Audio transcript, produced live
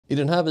I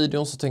den här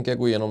videon så tänker jag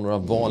gå igenom några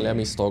vanliga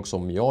misstag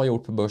som jag har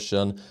gjort på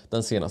börsen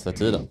den senaste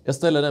tiden. Jag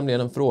ställer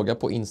nämligen en fråga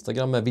på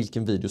Instagram med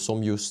vilken video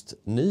som just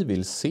ni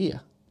vill se.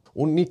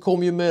 Och ni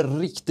kom ju med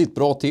riktigt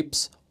bra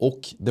tips. Och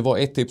det var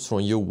ett tips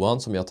från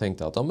Johan som jag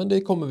tänkte att men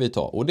det kommer vi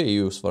ta. Och det är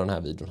just vad den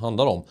här videon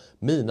handlar om.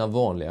 Mina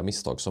vanliga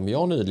misstag som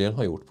jag nyligen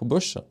har gjort på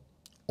börsen.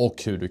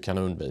 Och hur du kan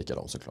undvika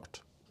dem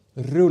såklart.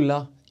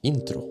 Rulla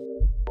intro.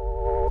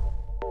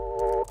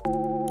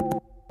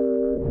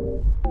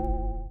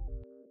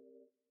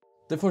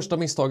 Det första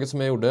misstaget som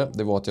jag gjorde,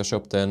 det var att jag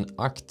köpte en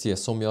aktie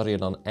som jag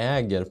redan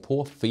äger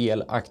på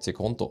fel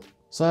aktiekonto.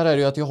 Så här är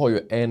det ju att jag har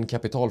ju en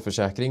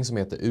kapitalförsäkring som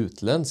heter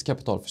utländsk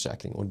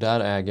kapitalförsäkring. Och där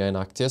äger jag en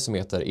aktie som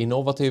heter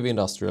Innovative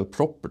Industrial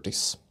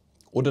Properties.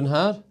 Och den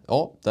här,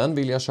 ja, den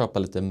vill jag köpa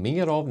lite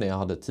mer av när jag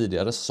hade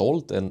tidigare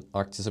sålt en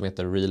aktie som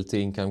heter Realty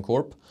Income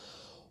Corp.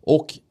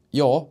 Och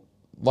ja,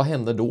 vad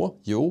hände då?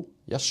 Jo,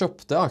 jag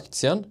köpte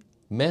aktien.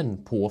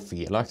 Men på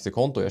fel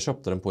aktiekonto. Jag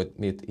köpte den på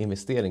mitt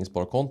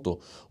investeringssparkonto.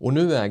 Och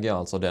nu äger jag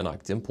alltså den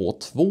aktien på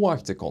 2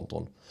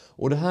 aktiekonton.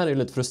 Och det här är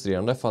lite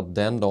frustrerande för att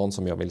den dagen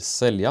som jag vill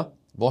sälja,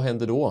 vad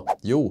händer då?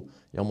 Jo,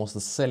 jag måste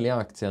sälja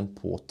aktien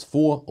på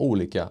 2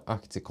 olika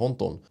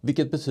aktiekonton.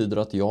 Vilket betyder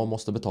att jag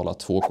måste betala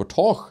 2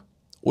 courtage.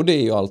 Och det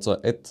är ju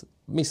alltså ett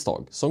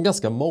misstag som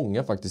ganska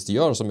många faktiskt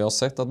gör, som jag har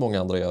sett att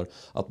många andra gör.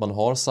 Att man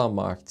har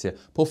samma aktie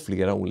på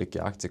flera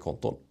olika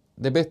aktiekonton.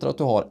 Det är bättre att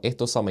du har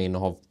ett och samma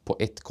innehav på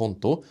ett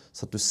konto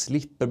så att du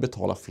slipper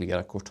betala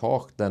flera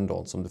courtage den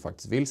dagen som du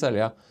faktiskt vill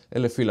sälja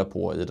eller fylla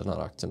på i den här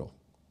aktien då.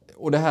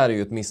 Och det här är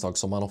ju ett misstag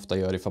som man ofta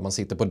gör ifall man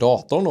sitter på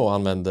datorn och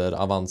använder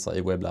Avanza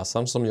i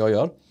webbläsaren som jag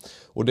gör.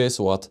 Och det är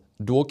så att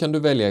då kan du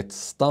välja ett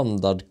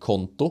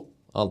standardkonto.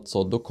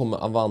 Alltså då kommer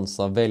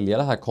Avanza välja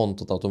det här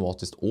kontot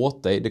automatiskt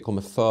åt dig. Det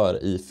kommer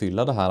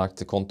förifylla det här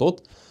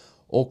aktiekontot.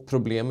 Och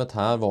problemet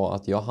här var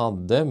att jag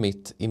hade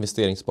mitt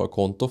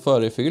investeringssparkonto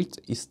förifyllt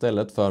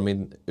istället för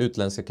min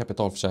utländska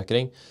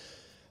kapitalförsäkring.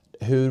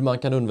 Hur man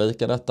kan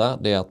undvika detta,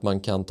 det är att man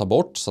kan ta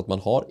bort så att man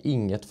har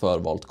inget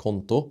förvalt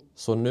konto.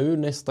 Så nu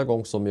nästa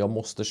gång som jag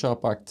måste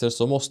köpa aktier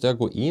så måste jag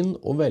gå in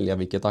och välja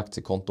vilket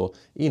aktiekonto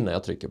innan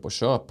jag trycker på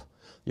köp.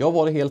 Jag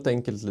var helt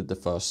enkelt lite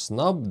för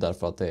snabb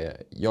därför att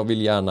jag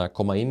vill gärna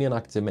komma in i en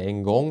aktie med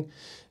en gång.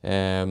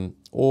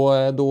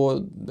 Och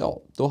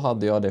då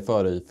hade jag det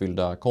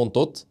förifyllda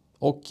kontot.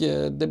 Och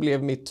det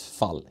blev mitt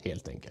fall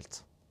helt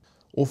enkelt.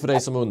 Och för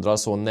dig som undrar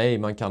så nej,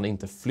 man kan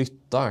inte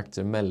flytta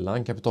aktier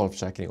mellan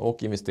kapitalförsäkring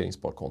och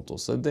investeringssparkonto.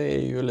 Så det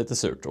är ju lite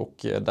surt och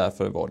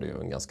därför var det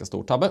ju en ganska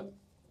stor tabbe.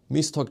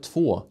 Misstag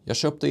 2. Jag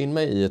köpte in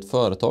mig i ett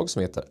företag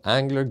som heter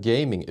Angler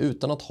Gaming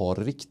utan att ha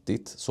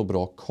riktigt så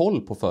bra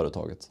koll på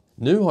företaget.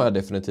 Nu har jag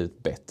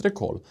definitivt bättre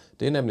koll.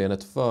 Det är nämligen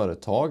ett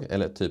företag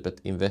eller typ ett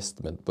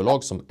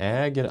investmentbolag som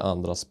äger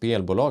andra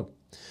spelbolag.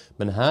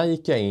 Men här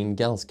gick jag in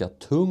ganska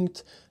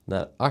tungt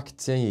när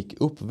aktien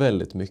gick upp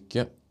väldigt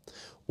mycket.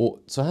 Och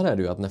så här är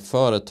det ju att när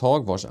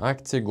företag vars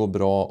aktier går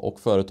bra och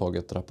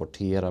företaget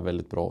rapporterar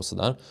väldigt bra och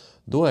sådär.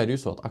 Då är det ju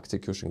så att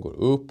aktiekursen går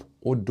upp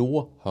och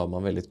då hör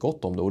man väldigt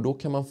gott om det. Och då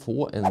kan man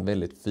få en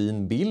väldigt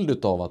fin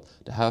bild av att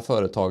det här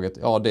företaget,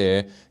 ja det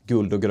är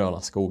guld och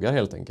gröna skogar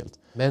helt enkelt.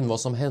 Men vad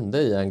som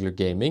hände i Angler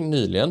Gaming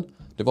nyligen,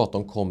 det var att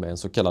de kom med en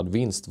så kallad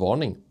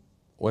vinstvarning.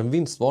 Och en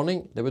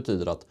vinstvarning, det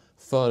betyder att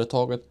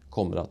företaget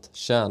kommer att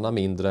tjäna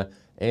mindre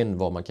än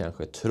vad man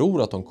kanske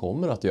tror att de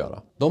kommer att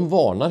göra. De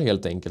varnar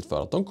helt enkelt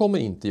för att de kommer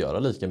inte göra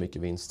lika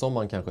mycket vinst som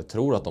man kanske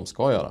tror att de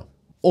ska göra.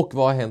 Och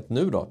vad har hänt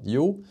nu då?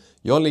 Jo,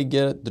 jag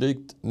ligger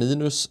drygt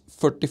minus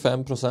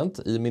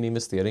 45% i min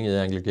investering i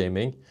Angler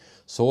Gaming.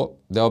 Så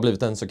det har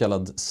blivit en så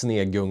kallad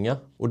snegunga.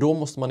 Och då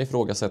måste man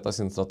ifrågasätta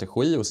sin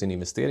strategi och sin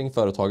investering i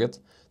företaget.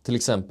 Till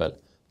exempel,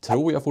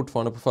 tror jag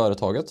fortfarande på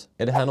företaget?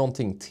 Är det här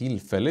någonting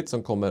tillfälligt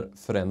som kommer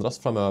förändras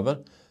framöver?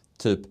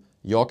 Typ,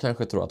 jag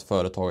kanske tror att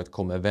företaget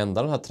kommer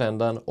vända den här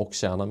trenden och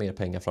tjäna mer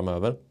pengar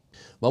framöver.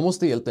 Man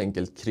måste helt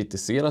enkelt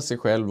kritisera sig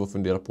själv och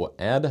fundera på,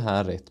 är det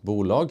här rätt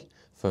bolag?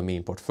 För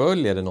min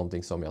portfölj, är det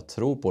någonting som jag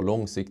tror på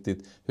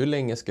långsiktigt? Hur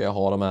länge ska jag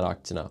ha de här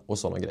aktierna och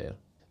sådana grejer?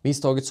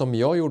 Misstaget som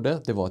jag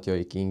gjorde, det var att jag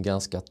gick in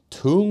ganska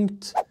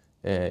tungt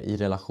i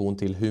relation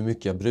till hur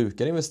mycket jag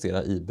brukar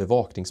investera i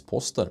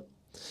bevakningsposter.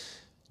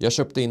 Jag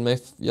köpte in mig,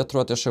 jag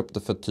tror att jag köpte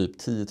för typ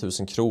 10 000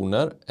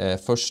 kronor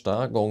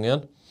första gången.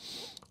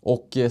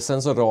 Och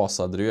sen så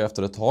rasade det ju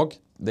efter ett tag.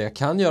 Det jag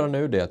kan göra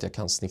nu, det är att jag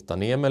kan snitta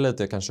ner mig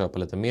lite, jag kan köpa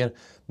lite mer.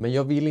 Men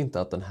jag vill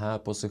inte att den här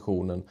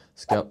positionen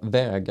ska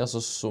väga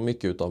så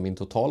mycket av min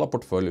totala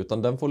portfölj,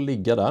 utan den får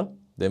ligga där.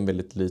 Det är en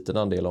väldigt liten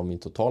andel av min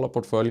totala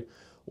portfölj.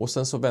 Och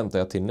sen så väntar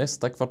jag till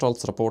nästa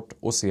kvartalsrapport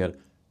och ser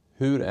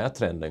hur är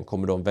trenden.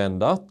 Kommer de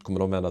vända? Kommer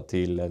de vända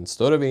till en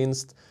större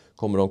vinst?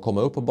 Kommer de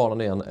komma upp på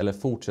banan igen eller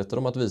fortsätter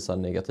de att visa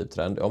en negativ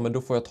trend? Ja, men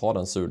då får jag ta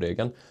den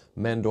surdegen.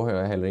 Men då har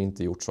jag heller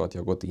inte gjort så att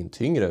jag gått in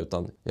tyngre,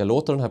 utan jag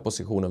låter den här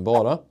positionen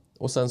vara.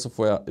 Och sen så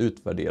får jag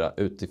utvärdera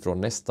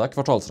utifrån nästa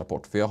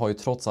kvartalsrapport. För jag har ju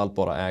trots allt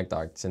bara ägt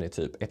aktien i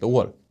typ 1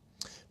 år.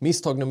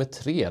 Misstag nummer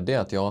 3, det är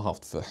att jag har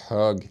haft för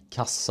hög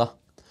kassa.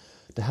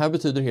 Det här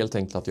betyder helt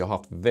enkelt att jag har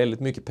haft väldigt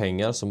mycket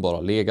pengar som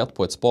bara legat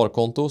på ett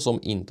sparkonto som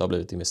inte har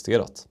blivit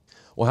investerat.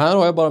 Och här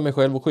har jag bara mig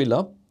själv att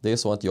skylla. Det är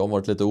så att jag har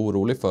varit lite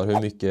orolig för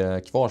hur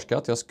mycket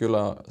kvarskatt jag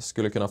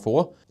skulle kunna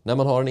få. När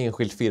man har en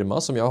enskild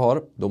firma som jag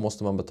har, då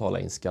måste man betala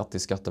in skatt till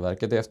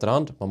Skatteverket i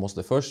efterhand. Man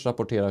måste först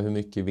rapportera hur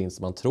mycket vinst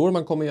man tror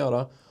man kommer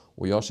göra.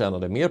 Och jag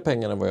tjänade mer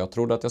pengar än vad jag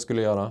trodde att jag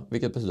skulle göra.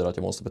 Vilket betyder att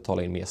jag måste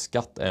betala in mer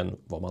skatt än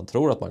vad man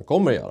tror att man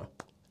kommer göra.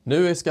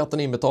 Nu är skatten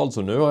inbetald,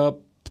 så nu har jag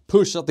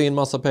pushat in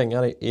massa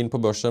pengar in på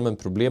börsen. Men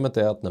problemet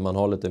är att när man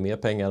har lite mer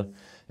pengar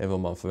än vad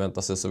man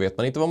förväntar sig så vet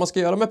man inte vad man ska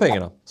göra med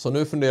pengarna. Så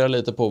nu funderar jag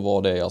lite på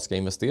vad det är jag ska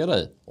investera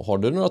i. Och har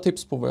du några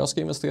tips på vad jag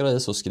ska investera i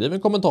så skriv en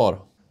kommentar.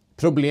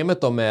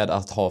 Problemet då med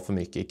att ha för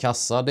mycket i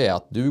kassa, det är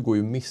att du går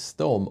ju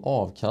miste om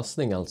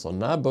avkastning. Alltså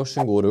när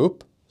börsen går upp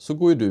så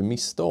går ju du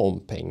miste om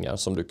pengar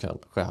som du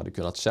kanske hade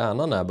kunnat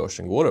tjäna när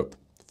börsen går upp.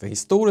 För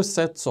historiskt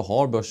sett så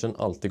har börsen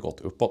alltid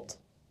gått uppåt.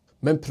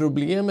 Men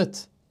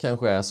problemet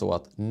kanske är så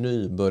att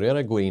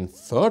nybörjare går in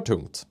för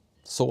tungt.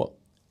 Så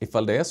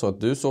ifall det är så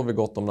att du sover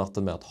gott om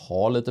natten med att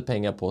ha lite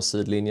pengar på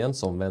sidlinjen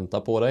som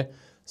väntar på dig,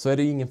 så är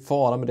det ingen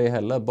fara med det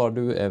heller. Bara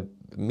du är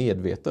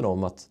medveten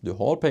om att du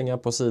har pengar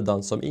på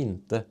sidan som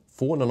inte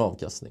får någon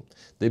avkastning.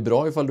 Det är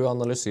bra ifall du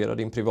analyserar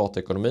din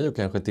privatekonomi och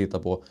kanske tittar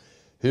på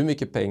hur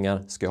mycket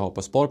pengar ska jag ha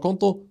på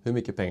sparkonto, hur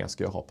mycket pengar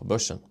ska jag ha på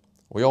börsen.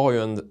 Och jag har ju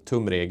en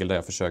tumregel där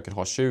jag försöker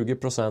ha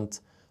 20%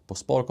 på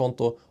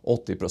sparkonto,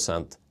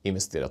 80%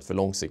 investerat för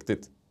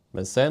långsiktigt.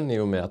 Men sen i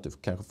och med att du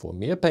kanske får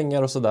mer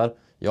pengar och sådär,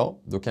 ja,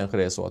 då kanske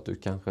det är så att du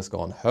kanske ska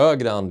ha en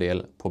högre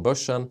andel på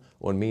börsen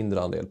och en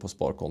mindre andel på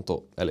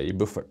sparkonto eller i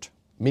buffert.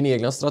 Min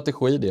egna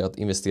strategi är att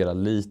investera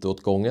lite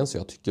åt gången, så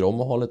jag tycker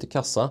om att ha lite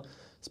kassa.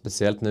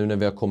 Speciellt nu när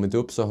vi har kommit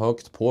upp så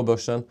högt på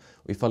börsen.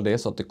 Och ifall det är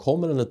så att det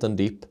kommer en liten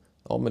dipp,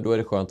 ja, men då är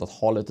det skönt att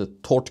ha lite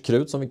torrt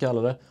krut som vi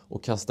kallar det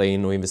och kasta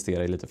in och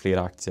investera i lite fler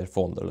aktier,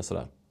 fonder eller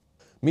sådär.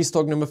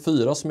 Misstag nummer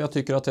 4 som jag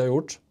tycker att jag har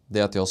gjort, det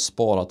är att jag har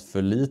sparat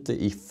för lite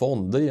i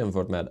fonder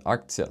jämfört med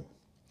aktier.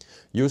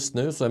 Just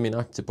nu så är min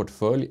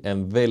aktieportfölj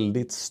en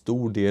väldigt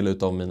stor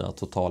del av mina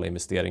totala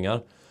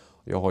investeringar.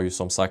 Jag har ju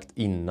som sagt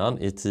innan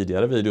i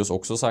tidigare videos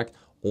också sagt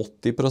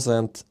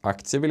 80%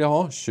 aktier vill jag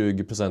ha,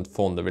 20%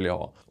 fonder vill jag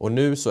ha. Och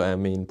nu så är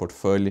min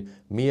portfölj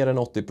mer än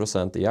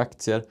 80% i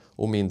aktier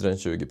och mindre än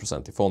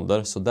 20% i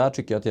fonder. Så där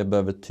tycker jag att jag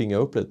behöver tynga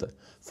upp lite.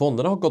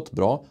 Fonderna har gått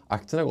bra,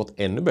 aktierna har gått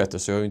ännu bättre,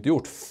 så jag har ju inte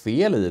gjort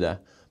fel i det.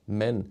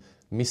 Men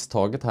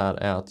misstaget här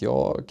är att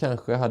jag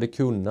kanske hade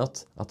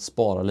kunnat att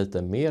spara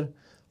lite mer,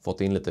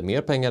 fått in lite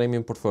mer pengar i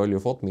min portfölj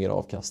och fått mer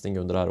avkastning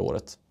under det här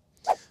året.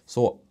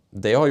 Så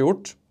det jag har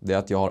gjort, det är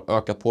att jag har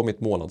ökat på mitt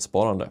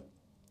månadssparande.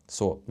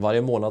 Så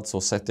varje månad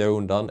så sätter jag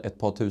undan ett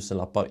par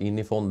tusenlappar in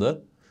i fonder.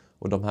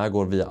 Och de här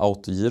går via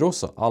autogiro,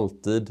 så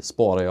alltid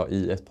sparar jag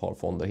i ett par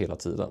fonder hela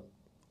tiden.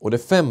 Och det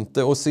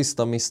 5:e och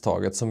sista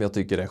misstaget som jag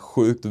tycker är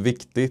sjukt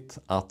viktigt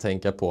att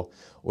tänka på.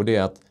 Och det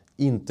är att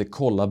inte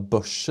kolla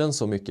börsen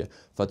så mycket.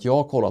 För att jag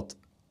har kollat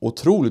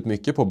otroligt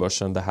mycket på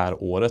börsen det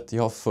här året.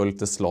 Jag har följt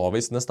det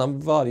slaviskt. Nästan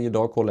varje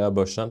dag kollar jag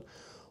börsen.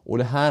 Och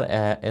det här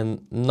är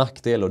en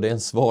nackdel och det är en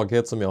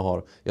svaghet som jag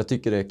har. Jag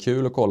tycker det är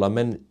kul att kolla,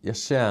 men jag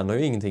tjänar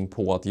ju ingenting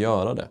på att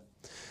göra det.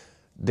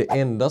 Det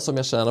enda som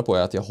jag tjänar på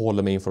är att jag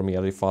håller mig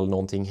informerad ifall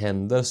någonting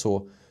händer,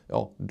 så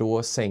ja,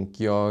 då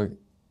sänker jag,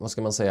 vad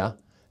ska man säga,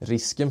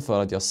 risken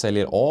för att jag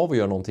säljer av och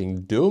gör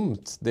någonting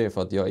dumt. Det är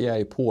för att jag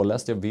är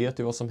påläst, jag vet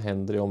ju vad som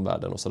händer i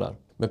omvärlden och sådär.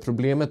 Men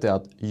problemet är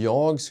att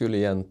jag skulle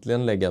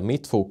egentligen lägga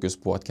mitt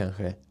fokus på att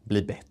kanske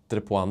bli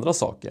bättre på andra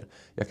saker.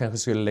 Jag kanske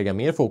skulle lägga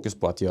mer fokus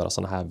på att göra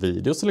sådana här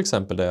videos till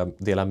exempel, där jag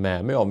delar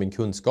med mig av min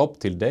kunskap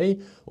till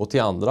dig och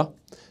till andra.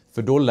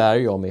 För då lär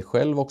jag mig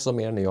själv också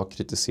mer när jag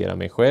kritiserar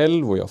mig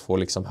själv och jag får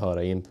liksom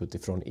höra input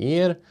ifrån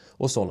er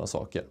och sådana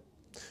saker.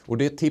 Och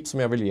det tips som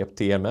jag vill ge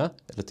till er med,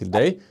 eller till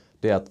dig,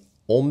 det är att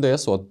om det är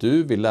så att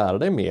du vill lära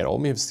dig mer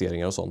om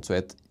investeringar och sånt, så är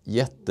ett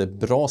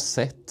jättebra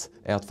sätt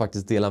är att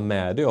faktiskt dela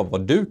med dig av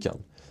vad du kan.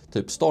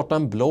 Typ starta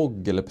en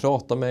blogg eller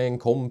prata med en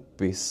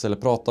kompis eller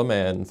prata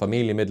med en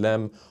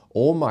familjemedlem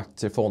om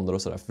aktier, fonder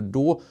och sådär. För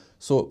då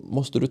så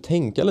måste du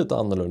tänka lite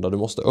annorlunda, du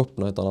måste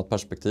öppna ett annat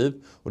perspektiv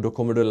och då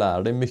kommer du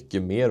lära dig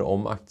mycket mer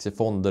om aktier,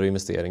 fonder och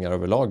investeringar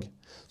överlag.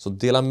 Så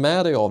dela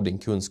med dig av din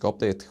kunskap,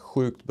 det är ett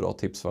sjukt bra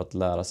tips för att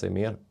lära sig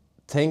mer.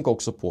 Tänk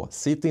också på,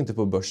 sitt inte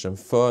på börsen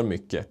för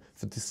mycket.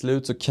 För till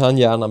slut så kan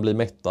hjärnan bli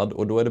mättad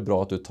och då är det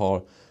bra att du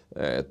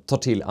tar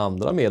till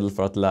andra medel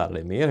för att lära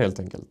dig mer helt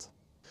enkelt.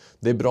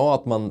 Det är bra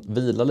att man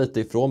vilar lite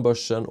ifrån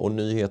börsen och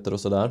nyheter och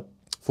sådär.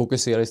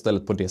 Fokusera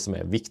istället på det som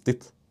är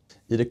viktigt.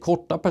 I det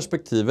korta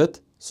perspektivet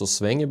så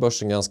svänger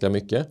börsen ganska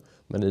mycket.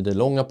 Men i det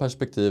långa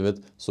perspektivet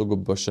så går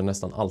börsen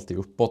nästan alltid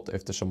uppåt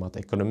eftersom att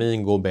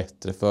ekonomin går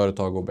bättre,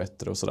 företag går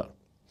bättre och sådär.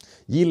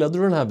 Gillade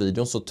du den här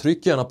videon så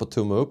tryck gärna på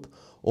tumme upp.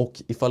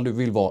 Och ifall du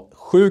vill vara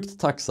sjukt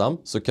tacksam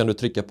så kan du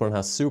trycka på den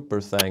här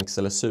super thanks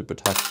eller super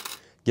tack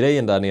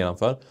grejen där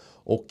nedanför.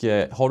 Och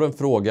har du en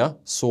fråga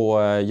så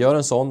gör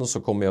en sån och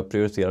så kommer jag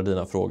prioritera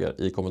dina frågor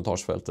i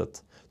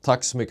kommentarsfältet.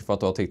 Tack så mycket för att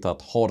du har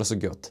tittat. Ha det så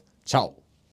gött. Ciao!